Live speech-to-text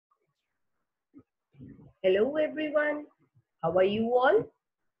Hello everyone, how are you all?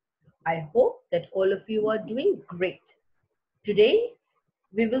 I hope that all of you are doing great. Today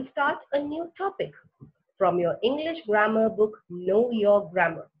we will start a new topic from your English grammar book Know Your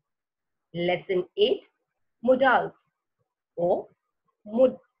Grammar. Lesson 8 Modals or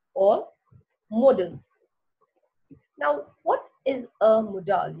mod or modals. Now what is a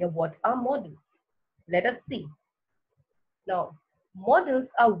modal? What are modals? Let us see. Now modals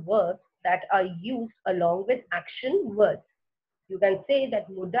are verbs that are used along with action words. You can say that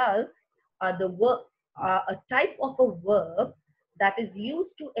modals are are a type of a verb that is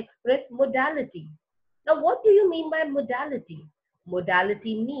used to express modality. Now, what do you mean by modality?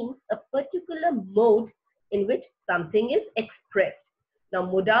 Modality means a particular mode in which something is expressed. Now,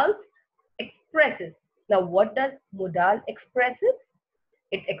 modals expresses. Now, what does modal expresses?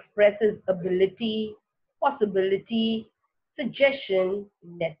 It expresses ability, possibility, suggestion,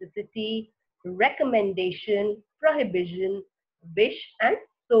 necessity, recommendation, prohibition, wish, and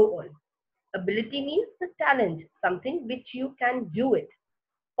so on. Ability means the talent, something which you can do it.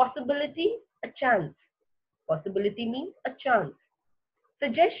 Possibility, a chance. Possibility means a chance.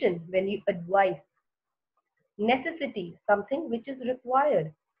 Suggestion, when you advise. Necessity, something which is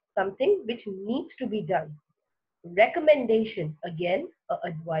required, something which needs to be done. Recommendation, again, a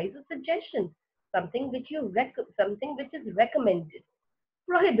advice or suggestion, something which something which is recommended.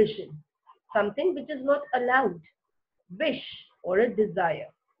 Prohibition, something which is not allowed. Wish or a desire.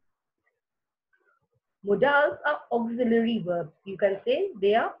 Modals are auxiliary verbs. You can say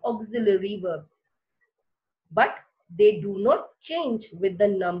they are auxiliary verbs, but they do not change with the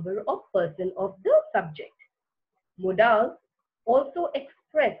number of person of the subject. Modals also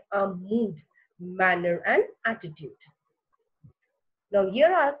express our mood, manner, and attitude. Now,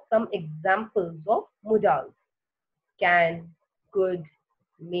 here are some examples of modals. Can, could,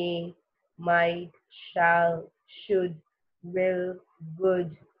 may, might, shall, should, will,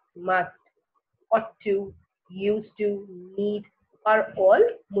 would, must, ought to, used to, need are all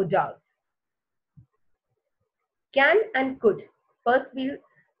modals. Can and could. First, we'll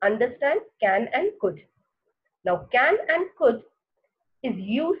understand can and could. Now, can and could is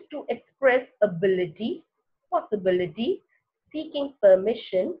used to express ability, possibility, seeking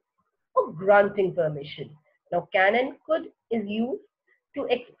permission, or granting permission. Now, can and could is used to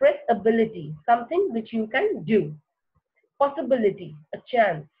express ability, something which you can do. Possibility, a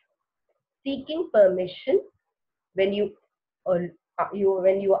chance. Seeking permission, when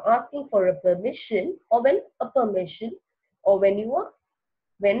when you are asking for a permission, or when a permission, or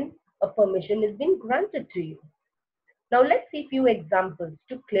when a permission is being granted to you. Now let's see few examples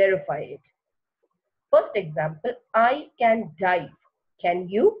to clarify it. First example, I can dive. Can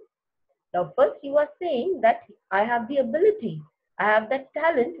you? Now first you are saying that I have the ability, I have that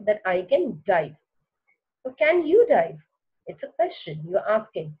talent that I can dive. So can you dive? It's a question you are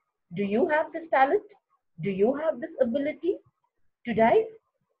asking. Do you have this talent? Do you have this ability to dive?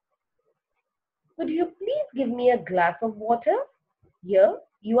 Could you please give me a glass of water? Here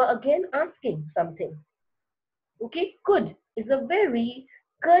you are again asking something. Okay, could is a very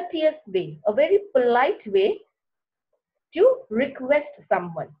courteous way, a very polite way to request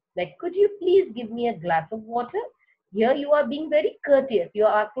someone. Like, could you please give me a glass of water? Here you are being very courteous. You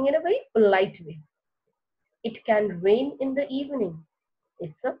are asking in a very polite way. It can rain in the evening.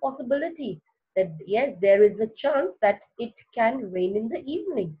 It's a possibility that yes, there is a chance that it can rain in the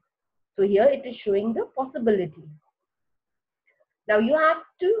evening. So here it is showing the possibility. Now you have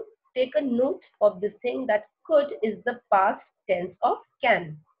to take a note of this thing that could is the past tense of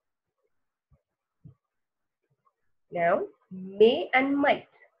can. Now may and might.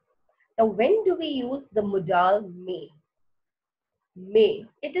 Now when do we use the modal may? May.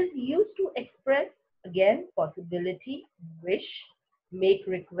 It is used to express again possibility, wish, make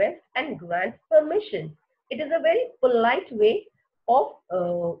request and grant permission. It is a very polite way of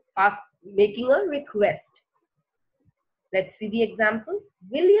making a request. Let's see the example.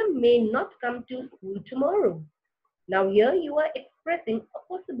 William may not come to school tomorrow. Now here you are expressing a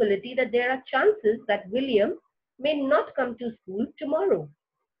possibility that there are chances that William may not come to school tomorrow.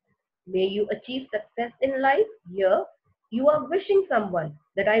 May you achieve success in life. Here you are wishing someone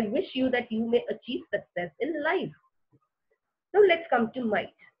that I wish you that you may achieve success in life. Now let's come to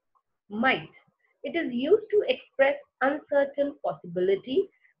might. Might. It is used to express uncertain possibility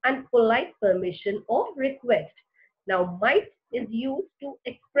and polite permission or request. Now might is used to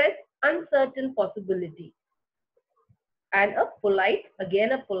express uncertain possibility and a polite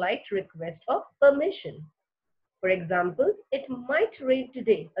request of permission. For example, it might rain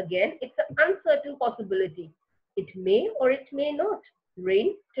today. Again, it's an uncertain possibility. It may or it may not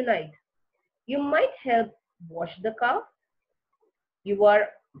rain tonight. You might help wash the car. You are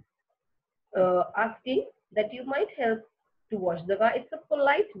asking that you might help to wash the car. It's a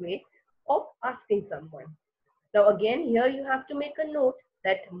polite way of asking someone. Now again, here you have to make a note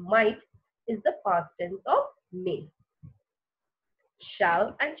that might is the past tense of may.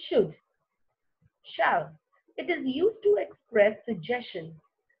 Shall and should. Shall. It is used to express suggestion,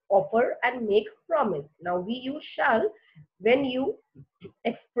 offer and make promise. Now we use shall when you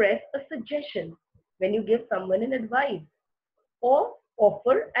express a suggestion, when you give someone an advice, or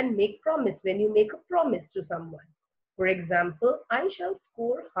offer and make promise when you make a promise to someone. For example, I shall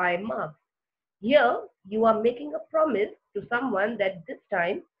score high marks. Here you are making a promise to someone that this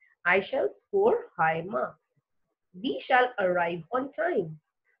time I shall score high marks. We shall arrive on time.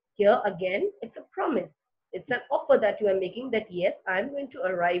 Here again, it's a promise. It's an offer that you are making that yes, I'm going to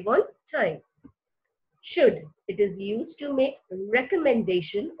arrive on time. Should. It is used to make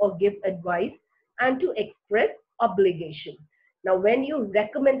recommendation or give advice and to express obligation. Now, when you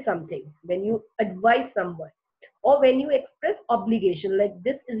recommend something, when you advise someone, or when you express obligation, like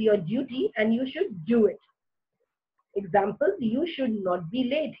this is your duty and you should do it. Example, you should not be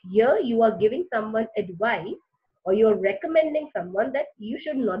late. Here you are giving someone advice or you are recommending someone that you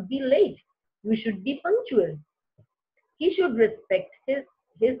should not be late. You should be punctual. He should respect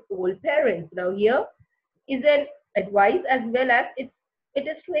his old parents. Now here is an advice as well as it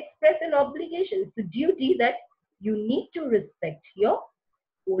is to express an obligation. It's a duty that you need to respect your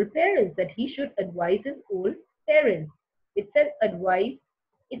old parents, that he should advise his old parents. It's an advice,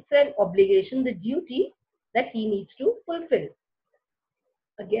 it's an obligation, the duty that he needs to fulfill.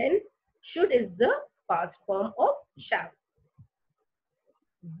 Again, should is the past form of shall.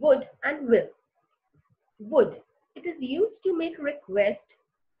 Would and will. Would. It is used to make request,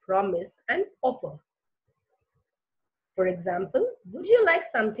 promise and offer. For example, would you like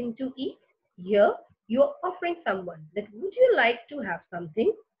something to eat? Here, you are offering someone that would you like to have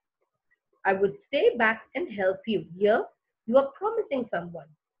something? I would stay back and help you. Here, you are promising someone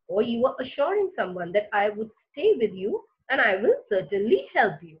or you are assuring someone that I would stay with you and I will certainly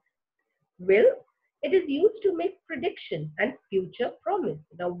help you. Will, it is used to make prediction and future promise.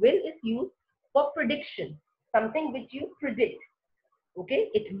 Now, will is used for prediction, something which you predict. Okay,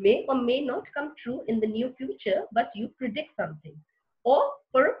 it may or may not come true in the near future, but you predict something. Or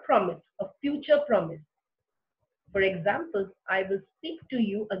for a promise, a future promise. For example, I will speak to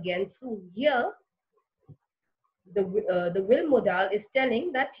you again soon. Here, the will modal is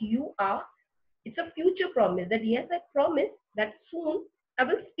telling that you are, it's a future promise that yes, I promise that soon I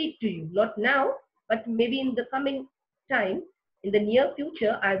will speak to you. Not now, but maybe in the coming time, in the near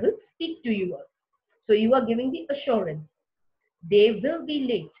future, I will speak to you. So you are giving the assurance. They will be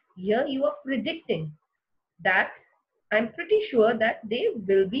late. Here you are predicting that I'm pretty sure that they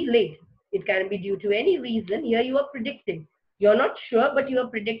will be late. It can be due to any reason. Here you are predicting. You're not sure, but you are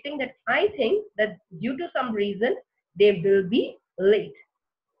predicting that I think that due to some reason, they will be late.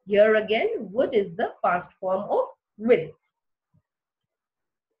 Here again, would is the past form of will.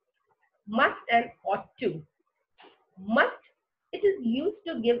 Must and ought to. Must, it is used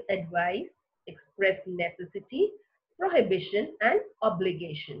to give advice, express necessity, prohibition and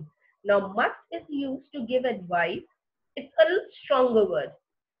obligation. Now, must is used to give advice. It's a little stronger word.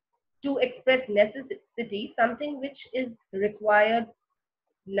 To express necessity, something which is required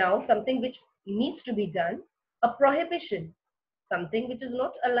now, something which needs to be done. A prohibition, something which is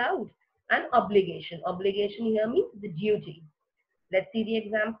not allowed. An obligation. Obligation here means the duty. Let's see the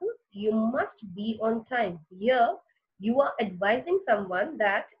example. You must be on time. Here, you are advising someone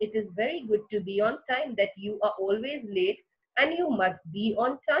that it is very good to be on time, that you are always late and you must be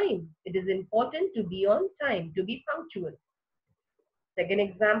on time. It is important to be on time, to be punctual. Second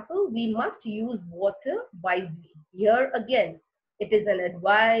example, we must use water wisely. Here again, it is an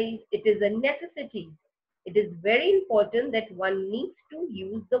advice, it is a necessity. It is very important that one needs to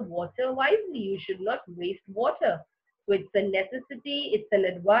use the water wisely. You should not waste water. So it's a necessity, it's an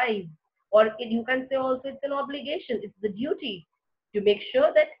advice, or you can say also it's an obligation, it's the duty to make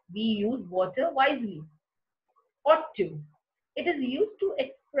sure that we use water wisely. Ought to. It is used to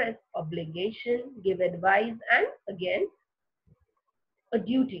express obligation, give advice, and again, a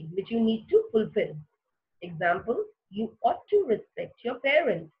duty which you need to fulfill. Example, you ought to respect your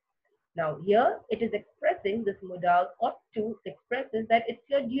parents. Now here it is expressing, this modal ought to expresses that it's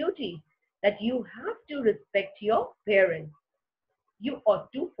your duty, that you have to respect your parents. You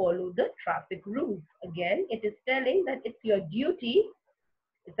ought to follow the traffic rules. Again, it is telling that it's your duty,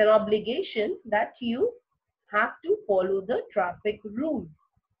 it's an obligation that you have to follow the traffic rules.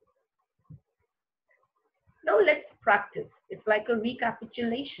 Now let's practice. It's like a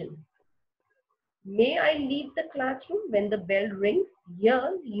recapitulation. May I leave the classroom when the bell rings?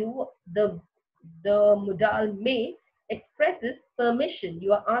 Here, the modal may expresses permission.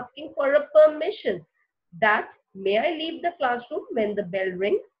 You are asking for a permission. That may I leave the classroom when the bell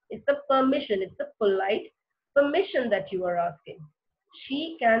rings? It's a permission. It's a polite permission that you are asking.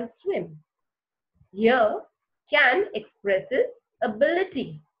 She can swim. Here, can expresses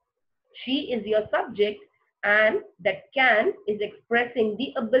ability. She is your subject, and that can is expressing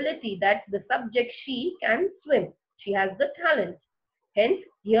the ability that the subject she can swim. She has the talent. Hence,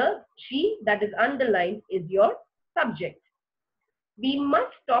 here she that is underlined is your subject. We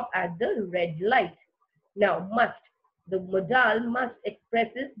must stop at the red light. Now, must. The modal must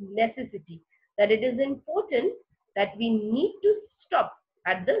expresses necessity. That it is important that we need to stop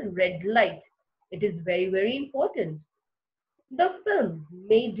at the red light. It is very, very important. The film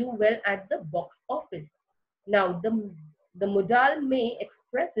may do well at the box office. Now, the modal may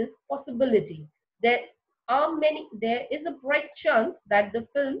expresses possibility. There is a bright chance that the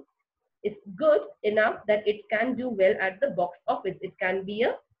film is good enough that it can do well at the box office. It can be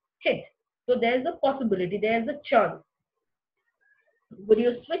a hit. So there's a possibility, there's a chance. Would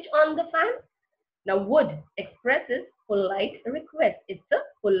you switch on the fan? Now, would expresses polite request. It's a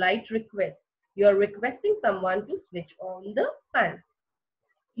polite request. You're requesting someone to switch on the fan.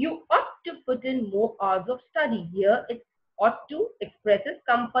 You ought to put in more hours of study. Here it ought to expresses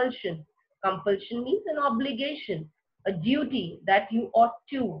compulsion. Compulsion means an obligation, a duty that you ought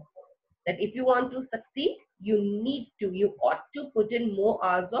to. That if you want to succeed, you ought to put in more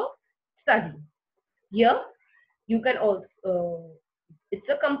hours of study. Here you can also, it's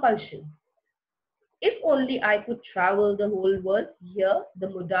a compulsion. If only I could travel the whole world. Here, the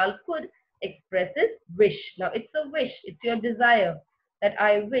modal could expresses wish. Now, it's a wish. It's your desire that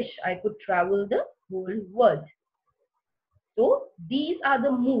I wish I could travel the whole world. So, these are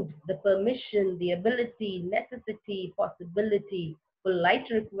the moods, the permission, the ability, necessity, possibility, polite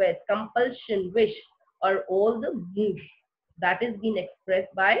request, compulsion, wish, are all the moods that is being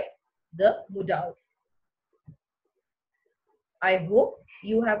expressed by the modals. I hope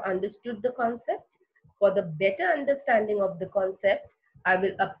you have understood the concept. For the better understanding of the concept, I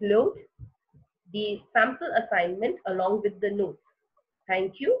will upload the sample assignment along with the notes.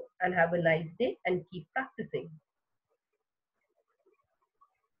 Thank you and have a nice day and keep practicing.